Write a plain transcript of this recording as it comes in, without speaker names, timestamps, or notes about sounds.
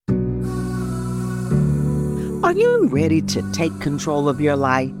Are you ready to take control of your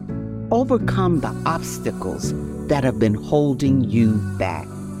life? Overcome the obstacles that have been holding you back.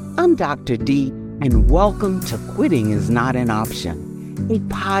 I'm Dr. D, and welcome to Quitting is Not an Option, a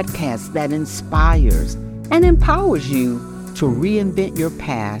podcast that inspires and empowers you to reinvent your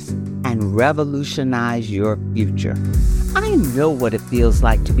past and revolutionize your future. I know what it feels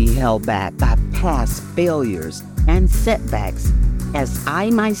like to be held back by past failures and setbacks, as I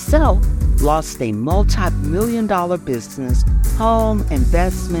myself lost a multi-million-dollar business, home,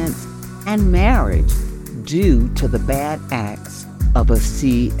 investments, and marriage due to the bad acts of a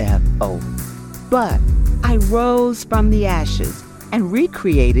CFO. But I rose from the ashes and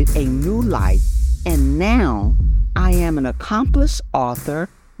recreated a new life, and now I am an accomplished author,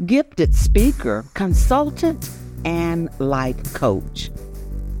 gifted speaker, consultant, and life coach.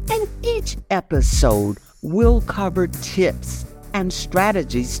 In each episode, we'll cover tips and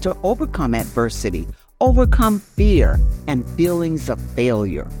strategies to overcome adversity, overcome fear and feelings of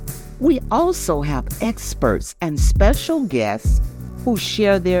failure. We also have experts and special guests who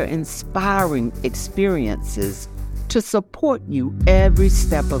share their inspiring experiences to support you every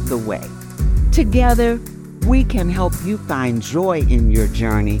step of the way. Together, we can help you find joy in your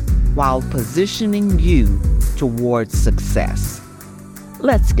journey while positioning you towards success.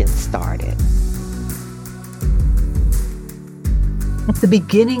 Let's get started. At the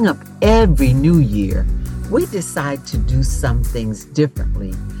beginning of every new year, we decide to do some things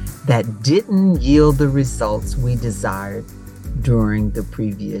differently that didn't yield the results we desired during the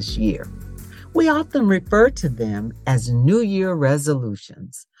previous year. We often refer to them as New Year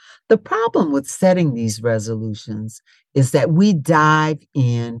resolutions. The problem with setting these resolutions is that we dive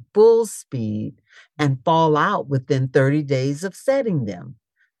in full speed and fall out within 30 days of setting them,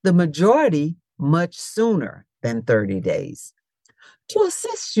 the majority much sooner than 30 days. To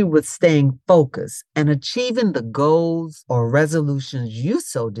assist you with staying focused and achieving the goals or resolutions you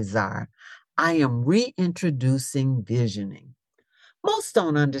so desire, I am reintroducing visioning. Most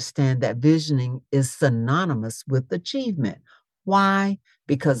don't understand that visioning is synonymous with achievement. Why?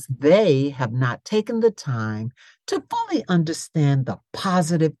 Because they have not taken the time to fully understand the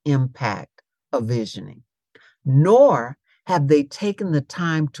positive impact of visioning, nor have they taken the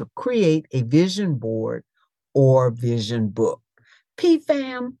time to create a vision board or vision book.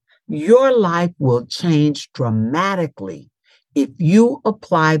 PFAM, your life will change dramatically if you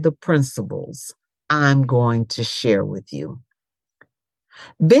apply the principles I'm going to share with you.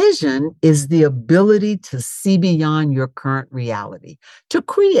 Vision is the ability to see beyond your current reality, to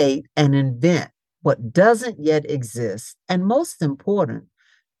create and invent what doesn't yet exist, and most important,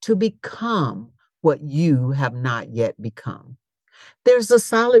 to become what you have not yet become. There's a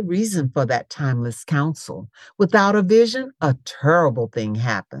solid reason for that timeless counsel. Without a vision, a terrible thing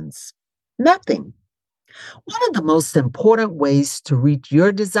happens. Nothing. One of the most important ways to reach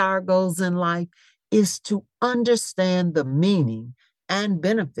your desired goals in life is to understand the meaning and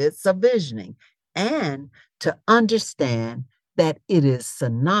benefits of visioning, and to understand that it is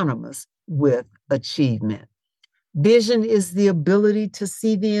synonymous with achievement. Vision is the ability to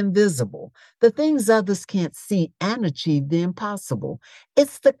see the invisible, the things others can't see, and achieve the impossible.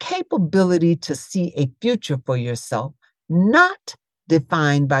 It's the capability to see a future for yourself, not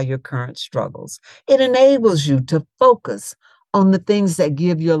defined by your current struggles. It enables you to focus on the things that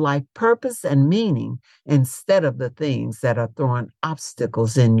give your life purpose and meaning instead of the things that are throwing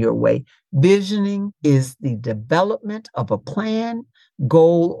obstacles in your way. Visioning is the development of a plan,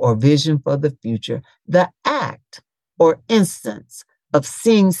 goal, or vision for the future, the act or instance of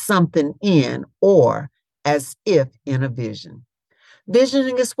seeing something in or as if in a vision.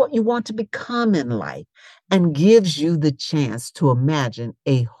 Visioning is what you want to become in life and gives you the chance to imagine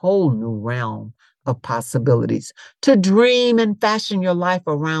a whole new realm of possibilities, to dream and fashion your life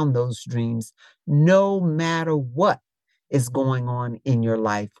around those dreams, no matter what is going on in your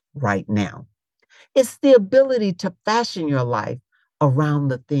life right now. It's the ability to fashion your life around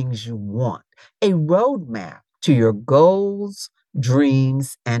the things you want, a roadmap to your goals,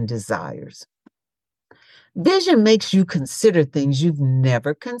 dreams, and desires. Vision makes you consider things you've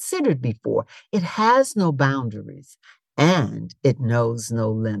never considered before. It has no boundaries, and it knows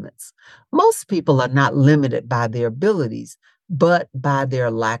no limits. Most people are not limited by their abilities, but by their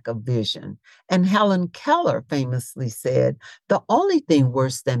lack of vision. And Helen Keller famously said, "The only thing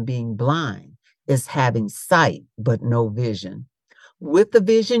worse than being blind is having sight but no vision." With the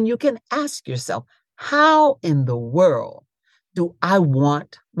vision, you can ask yourself, how in the world do I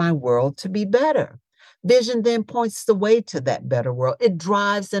want my world to be better? Vision then points the way to that better world. It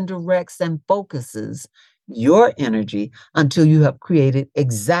drives and directs and focuses your energy until you have created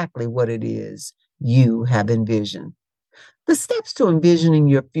exactly what it is you have envisioned. The steps to envisioning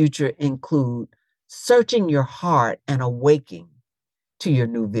your future include searching your heart and awaking to your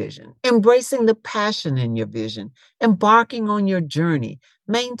new vision, embracing the passion in your vision, embarking on your journey,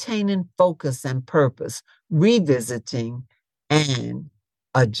 maintaining focus and purpose, revisiting and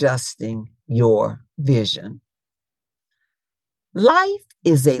adjusting your vision. Life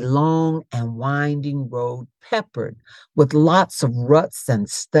is a long and winding road peppered with lots of ruts and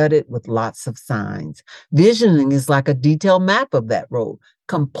studded with lots of signs. Visioning is like a detailed map of that road,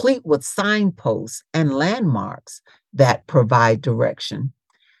 complete with signposts and landmarks that provide direction.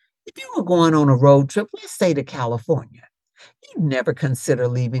 If you were going on a road trip, let's say to California, you'd never consider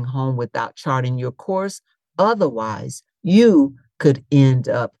leaving home without charting your course. Otherwise, you could end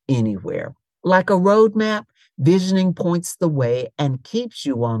up anywhere. Like a road map, visioning points the way and keeps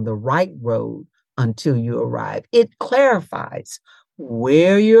you on the right road until you arrive. It clarifies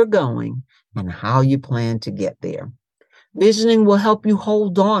where you're going and how you plan to get there. Visioning will help you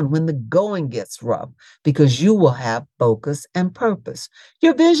hold on when the going gets rough because you will have focus and purpose.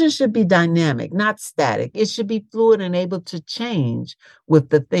 Your vision should be dynamic, not static. It should be fluid and able to change with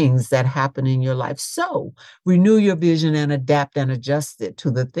the things that happen in your life. So renew your vision and adapt and adjust it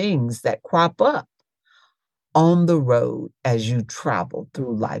to the things that crop up on the road as you travel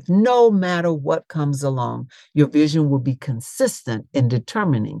through life. No matter what comes along, your vision will be consistent in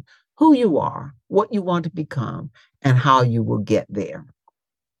determining who you are, what you want to become, and how you will get there.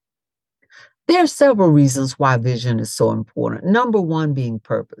 There are several reasons why vision is so important. Number one being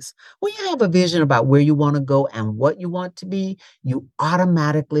purpose. When you have a vision about where you want to go and what you want to be, you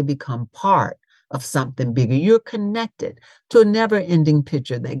automatically become part of something bigger. You're connected to a never-ending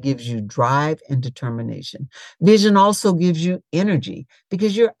picture that gives you drive and determination. Vision also gives you energy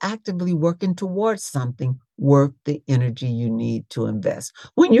because you're actively working towards something worth the energy you need to invest.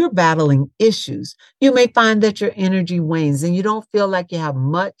 When you're battling issues, you may find that your energy wanes and you don't feel like you have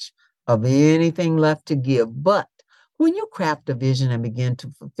much of anything left to give. But when you craft a vision and begin to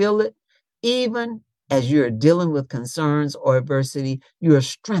fulfill it, even as you're dealing with concerns or adversity, you are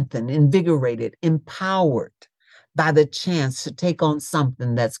strengthened, invigorated, empowered by the chance to take on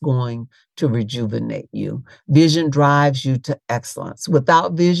something that's going to rejuvenate you. Vision drives you to excellence.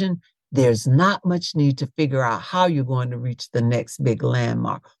 Without vision, there's not much need to figure out how you're going to reach the next big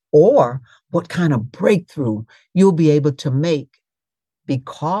landmark or what kind of breakthrough you'll be able to make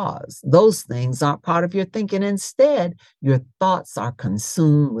because those things aren't part of your thinking. Instead, your thoughts are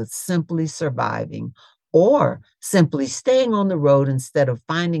consumed with simply surviving or simply staying on the road instead of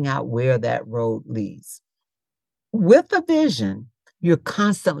finding out where that road leads. With a vision, you're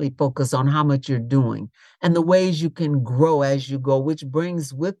constantly focused on how much you're doing and the ways you can grow as you go, which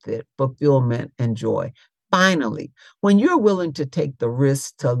brings with it fulfillment and joy. Finally, when you're willing to take the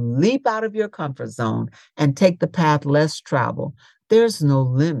risk to leap out of your comfort zone and take the path less traveled, there's no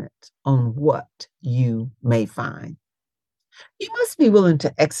limit on what you may find. You must be willing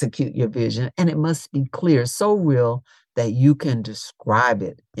to execute your vision, and it must be clear, so real that you can describe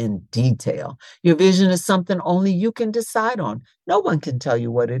it in detail. Your vision is something only you can decide on. No one can tell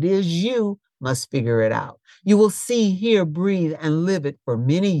you what it is. You must figure it out. You will see, hear, breathe, and live it for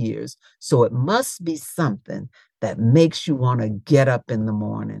many years. So it must be something that makes you want to get up in the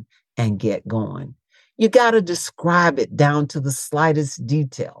morning and get going. You got to describe it down to the slightest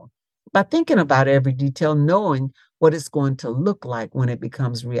detail. By thinking about every detail, knowing what it's going to look like when it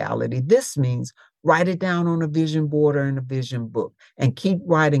becomes reality. This means write it down on a vision board or in a vision book and keep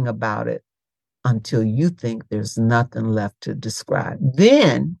writing about it until you think there's nothing left to describe.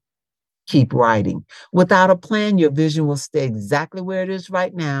 Then keep writing. Without a plan, your vision will stay exactly where it is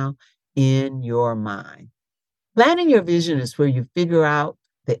right now in your mind. Planning your vision is where you figure out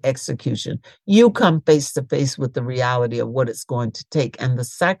the execution. You come face to face with the reality of what it's going to take and the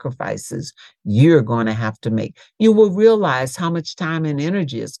sacrifices you're going to have to make. You will realize how much time and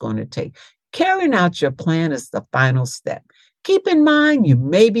energy it's going to take. Carrying out your plan is the final step. Keep in mind, you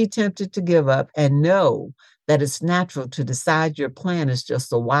may be tempted to give up and know that it's natural to decide your plan is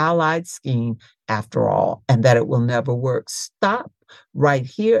just a wild-eyed scheme after all, and that it will never work. Stop right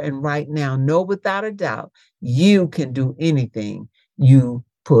here and right now. Know without a doubt, you can do anything you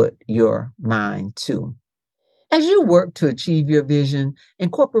put your mind to. As you work to achieve your vision,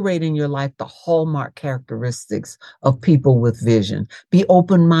 incorporate in your life the hallmark characteristics of people with vision. Be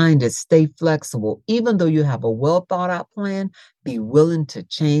open-minded, stay flexible. Even though you have a well-thought-out plan, be willing to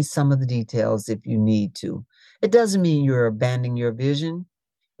change some of the details if you need to. It doesn't mean you're abandoning your vision.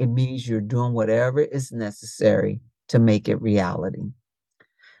 It means you're doing whatever is necessary to make it reality.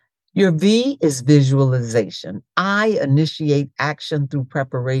 Your V is visualization. I initiate action through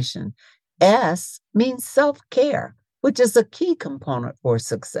preparation. S means self-care, which is a key component for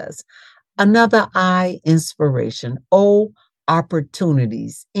success. Another I, inspiration. O,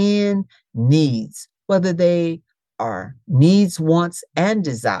 opportunities. N, needs, whether they are needs, wants, and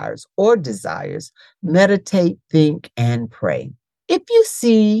desires, or desires. Meditate, think, and pray. If you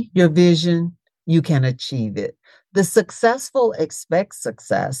see your vision, you can achieve it. The successful expect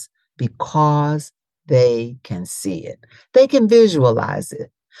success because they can see it. They can visualize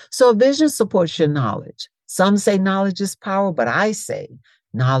it. So vision supports your knowledge. Some say knowledge is power, but I say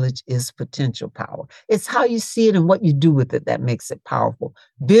knowledge is potential power. It's how you see it and what you do with it that makes it powerful.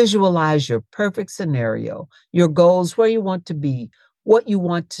 Visualize your perfect scenario, your goals, where you want to be, what you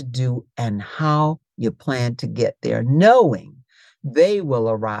want to do, and how you plan to get there, knowing they will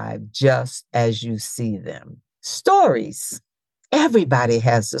arrive just as you see them. Stories. Everybody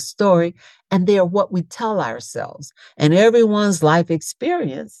has a story, and they are what we tell ourselves. And everyone's life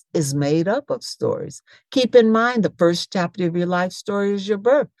experience is made up of stories. Keep in mind, the first chapter of your life story is your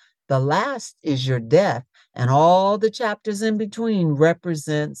birth. The last is your death, and all the chapters in between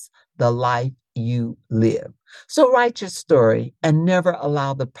represents the life you live. So write your story and never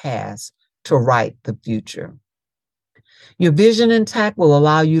allow the past to write the future. Your vision intact will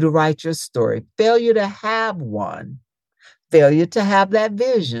allow you to write your story. Failure to have one, failure to have that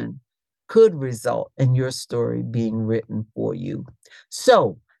vision could result in your story being written for you.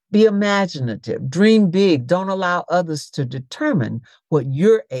 So be imaginative, dream big. Don't allow others to determine what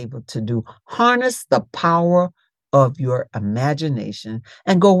you're able to do. Harness the power of your imagination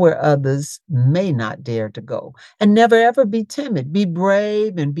and go where others may not dare to go. And never ever be timid. Be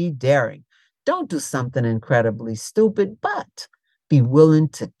brave and be daring. Don't do something incredibly stupid, but be willing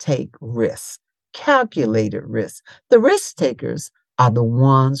to take risks, calculated risks. The risk takers are the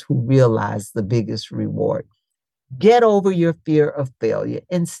ones who realize the biggest reward. Get over your fear of failure.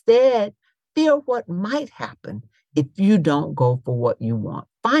 Instead, fear what might happen if you don't go for what you want.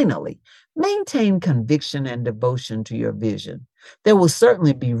 Finally, maintain conviction and devotion to your vision. There will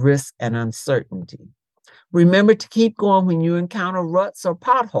certainly be risk and uncertainty. Remember to keep going when you encounter ruts or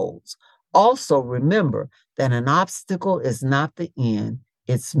potholes. Also, remember that an obstacle is not the end.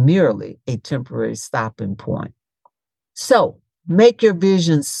 It's merely a temporary stopping point. So, make your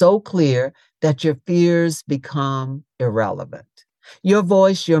vision so clear that your fears become irrelevant. Your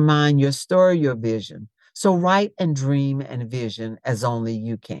voice, your mind, your story, your vision. So write and dream and vision as only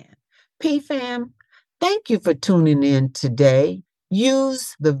you can. PFAM, thank you for tuning in today.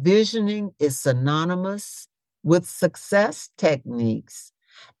 Use the Visioning is Synonymous with Success techniques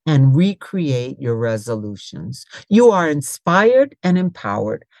and recreate your resolutions. You are inspired and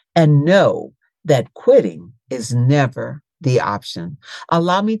empowered, and know that quitting is never the option.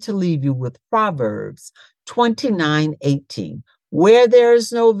 Allow me to leave you with Proverbs 29:18. Where there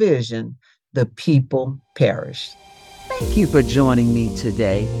is no vision, the people perish. Thank you for joining me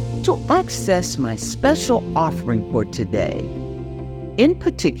today. To access my special offering for today, in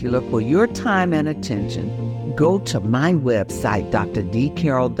particular for your time and attention, go to my website,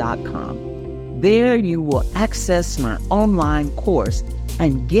 drdcarroll.com. There you will access my online course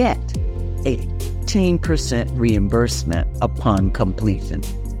and get a 15% reimbursement upon completion.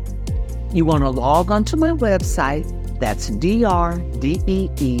 You want to log onto my website, that's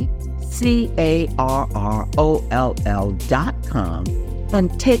drdeccarroll.com,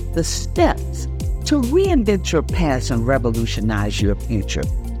 and take the steps to reinvent your past and revolutionize your future.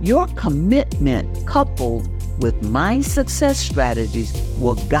 Your commitment, coupled with my success strategies,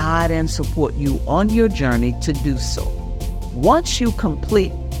 will guide and support you on your journey to do so. Once you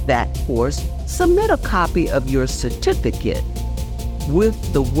complete that course, submit a copy of your certificate with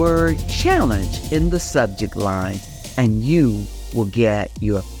the word challenge in the subject line, and you will get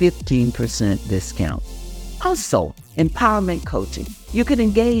your 15% discount. Also, empowerment coaching. You can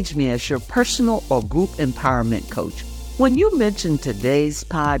engage me as your personal or group empowerment coach. When you mention today's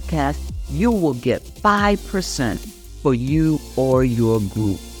podcast, you will get 5% for you or your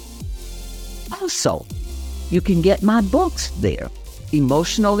group. Also, you can get my books there.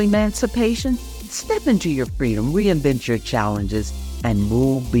 Emotional Emancipation, Step into Your Freedom, Reinvent Your Challenges, and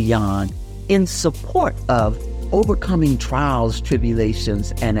Move Beyond, in support of overcoming trials,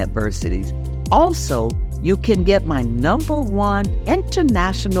 tribulations, and adversities. Also, you can get my #1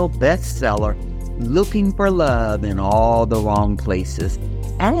 international bestseller, Looking for Love in All the Wrong Places,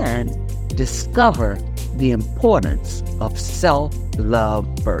 and discover the importance of self-love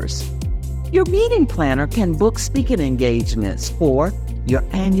first. Your meeting planner can book speaking engagements for your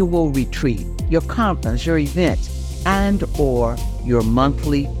annual retreat, your conference, your event, and or your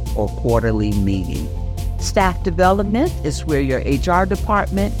monthly or quarterly meeting. Staff development is where your HR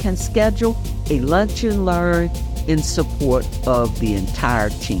department can schedule a lunch and learn in support of the entire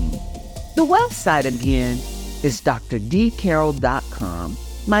team. The website again is drdcarroll.com.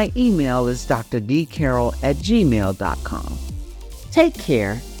 My email is drdcarroll@gmail.com. Take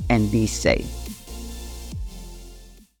care and be safe.